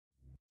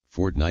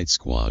Fortnite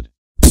squad.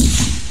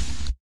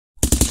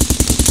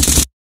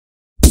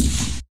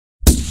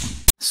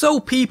 So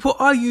people,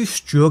 are you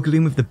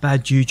struggling with the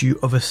Bad Juju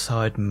other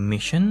side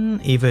mission?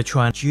 Either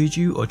trying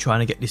Juju or trying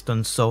to get this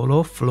done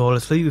solo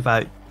flawlessly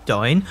without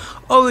dying,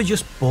 or are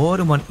just bored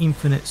and want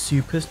infinite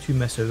supers to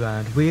mess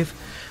around with?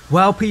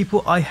 Well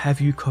people, I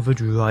have you covered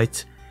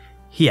right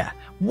here.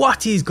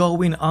 What is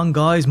going on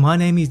guys? My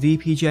name is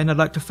DPJ and I'd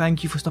like to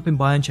thank you for stopping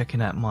by and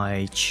checking out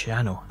my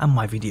channel and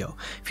my video.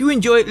 If you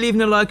enjoy it,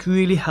 leaving a like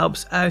really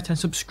helps out, and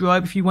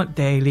subscribe if you want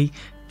daily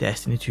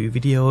Destiny 2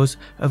 videos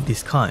of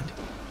this kind.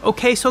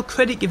 Okay, so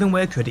credit given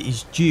where credit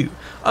is due.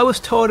 I was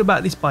told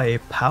about this by a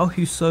pal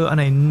who saw on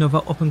another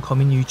up and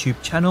coming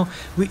YouTube channel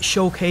which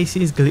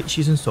showcases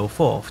glitches and so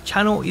forth.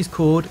 Channel is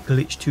called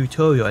Glitch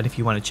Tutorial, and if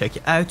you want to check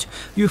it out,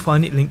 you'll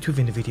find it linked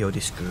within the video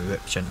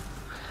description.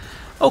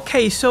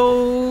 Okay,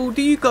 so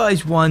do you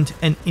guys want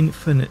an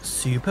infinite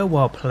super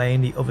while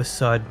playing the other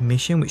side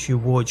mission which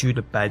rewards you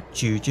the Bad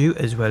Juju,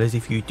 as well as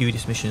if you do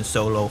this mission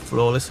solo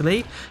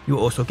flawlessly, you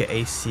also get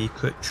a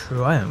secret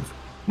triumph?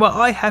 Well,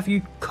 I have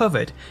you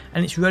covered,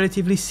 and it's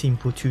relatively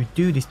simple to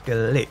do this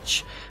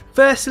glitch.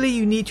 Firstly,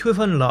 you need to have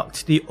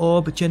unlocked the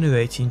orb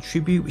generating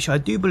tribute, which I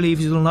do believe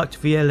is unlocked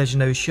via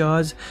legendary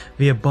shards,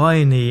 via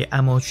buying the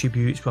ammo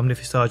tributes from the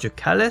Visage of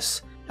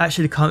Callus.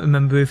 Actually can't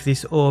remember if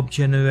this orb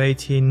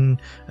generating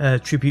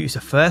tribute is the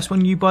first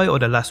one you buy or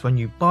the last one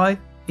you buy.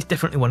 It's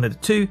definitely one of the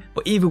two,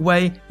 but either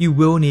way you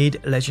will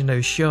need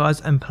legendary shards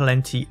and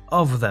plenty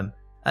of them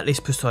at this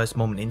precise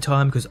moment in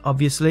time, because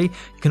obviously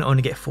you can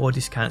only get 4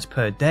 discounts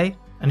per day,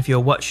 and if you're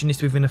watching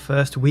this within the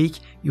first week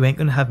you ain't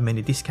going to have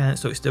many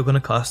discounts, so it's still going to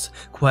cost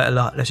quite a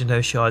lot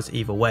legendary shards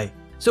either way.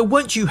 So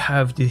once you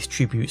have this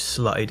tribute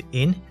slotted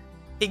in,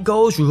 it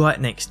goes right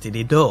next to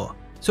the door.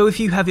 So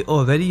if you have it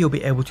already, you'll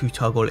be able to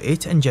toggle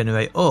it and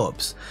generate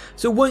orbs.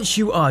 So once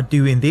you are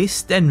doing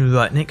this, then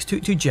right next to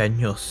it to gen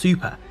your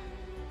super.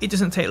 It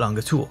doesn't take long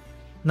at all.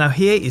 Now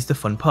here is the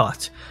fun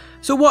part.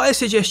 So what I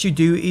suggest you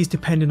do is,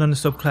 depending on the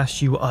subclass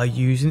you are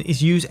using,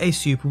 is use a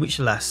super which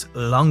lasts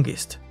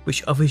longest,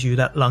 which offers you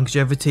that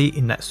longevity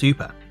in that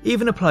super.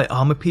 Even apply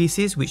armor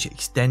pieces which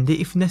extend it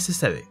if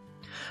necessary.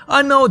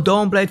 I know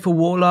Dawnblade for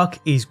Warlock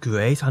is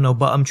great, I know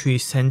Bottom Tree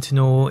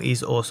Sentinel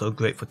is also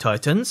great for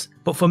Titans,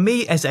 but for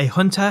me as a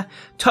hunter,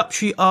 Top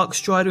Tree Arc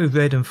Strider with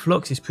Red and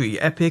Flux is pretty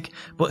epic,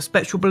 but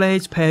Spectral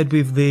Blades paired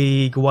with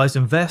the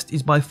Gwyzon Vest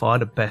is by far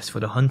the best for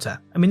the hunter.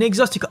 I mean,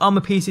 exotic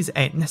armor pieces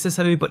ain't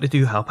necessary, but they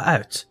do help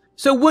out.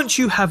 So once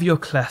you have your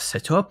class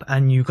set up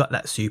and you got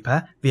that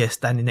super via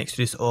standing next to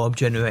this orb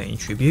generating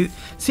tribute,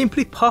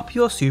 simply pop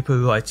your super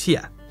right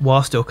here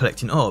while still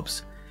collecting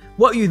orbs.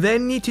 What you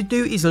then need to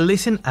do is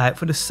listen out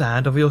for the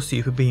sound of your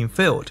super being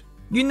filled.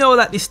 You know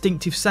that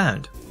distinctive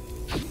sound.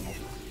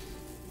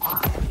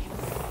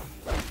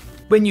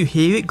 When you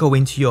hear it, go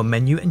into your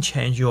menu and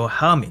change your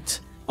helmet.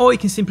 Or you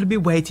can simply be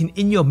waiting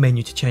in your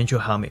menu to change your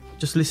helmet.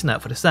 Just listen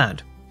out for the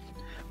sound.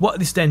 What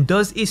this then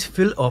does is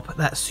fill up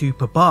that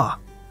super bar.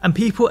 And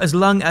people, as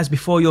long as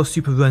before your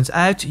super runs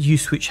out you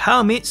switch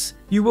helmets,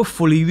 you will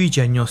fully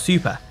regen your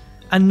super.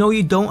 And no,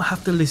 you don't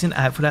have to listen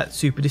out for that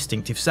super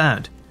distinctive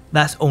sound.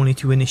 That's only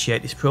to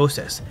initiate this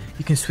process.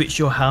 You can switch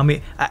your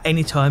helmet at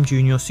any time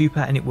during your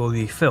super and it will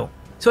refill.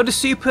 So the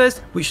supers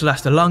which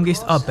last the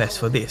longest are best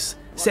for this.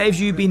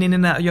 Saves you being in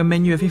and out of your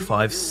menu every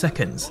 5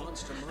 seconds.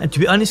 And to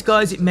be honest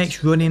guys, it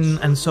makes running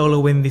and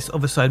soloing this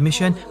other side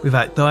mission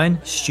without dying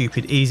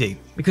stupid easy.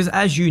 Because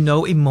as you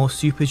know, in most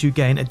supers you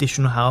gain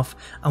additional health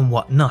and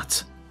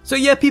whatnot. So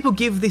yeah, people,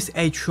 give this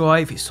a try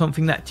if it's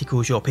something that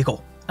tickles your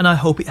pickle. And I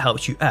hope it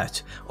helps you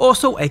out.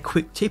 Also, a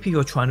quick tip if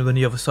you're trying to run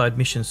the other side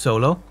mission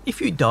solo: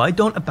 if you die,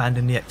 don't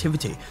abandon the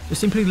activity,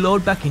 just simply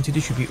load back into the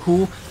tribute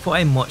hall for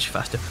a much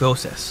faster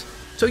process.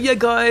 So yeah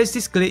guys,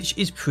 this glitch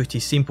is pretty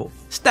simple.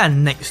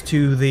 Stand next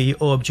to the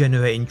orb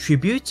generating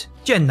tribute,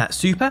 gen that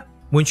super.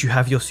 Once you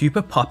have your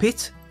super, pop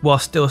it while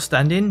still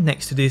standing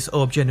next to this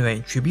orb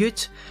generating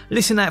tribute.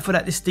 Listen out for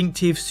that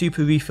distinctive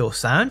super refill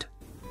sound.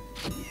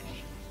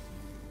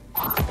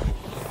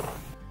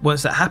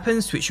 Once that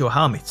happens, switch your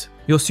helmet.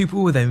 Your super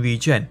will then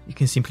regen. You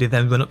can simply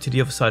then run up to the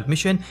other side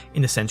mission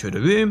in the center of the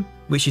room,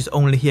 which is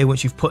only here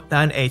once you've put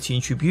down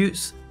 18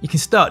 tributes. You can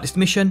start this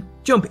mission,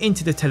 jump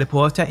into the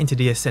teleporter into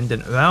the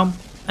Ascendant Realm,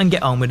 and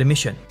get on with the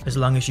mission. As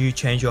long as you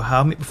change your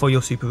helmet before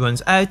your super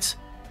runs out,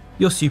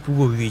 your super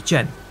will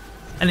regen.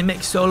 And it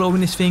makes soloing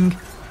this thing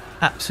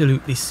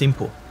absolutely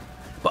simple.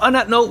 But on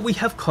that note, we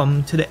have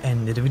come to the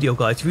end of the video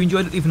guys. If you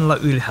enjoyed it, leaving a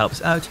like really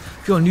helps out.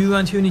 If you're new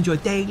around here and enjoy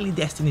daily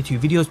Destiny 2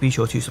 videos, be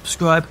sure to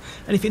subscribe.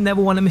 And if you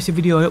never want to miss a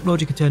video I upload,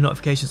 you can turn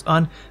notifications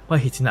on by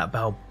hitting that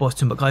bell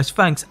button. But guys,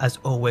 thanks as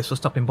always for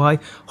stopping by.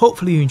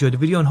 Hopefully you enjoyed the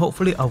video, and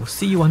hopefully I will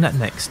see you on that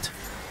next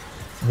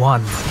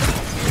one.